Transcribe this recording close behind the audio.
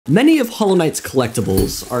Many of Hollow Knight's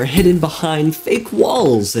collectibles are hidden behind fake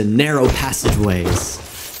walls and narrow passageways.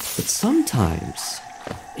 But sometimes,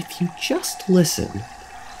 if you just listen,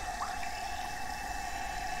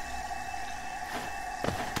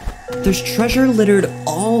 there's treasure littered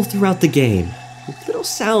all throughout the game, with little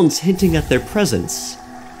sounds hinting at their presence.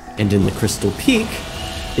 And in the Crystal Peak,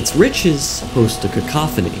 its riches host a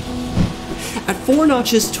cacophony. At 4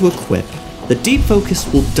 notches to equip, the Deep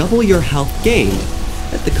Focus will double your health gained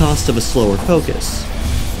at the cost of a slower focus.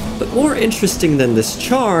 But more interesting than this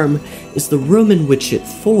charm is the room in which it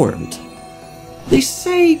formed. They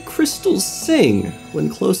say crystals sing when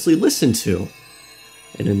closely listened to,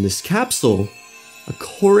 and in this capsule, a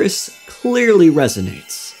chorus clearly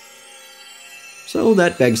resonates. So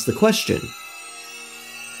that begs the question,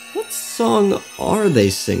 what song are they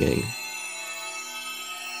singing?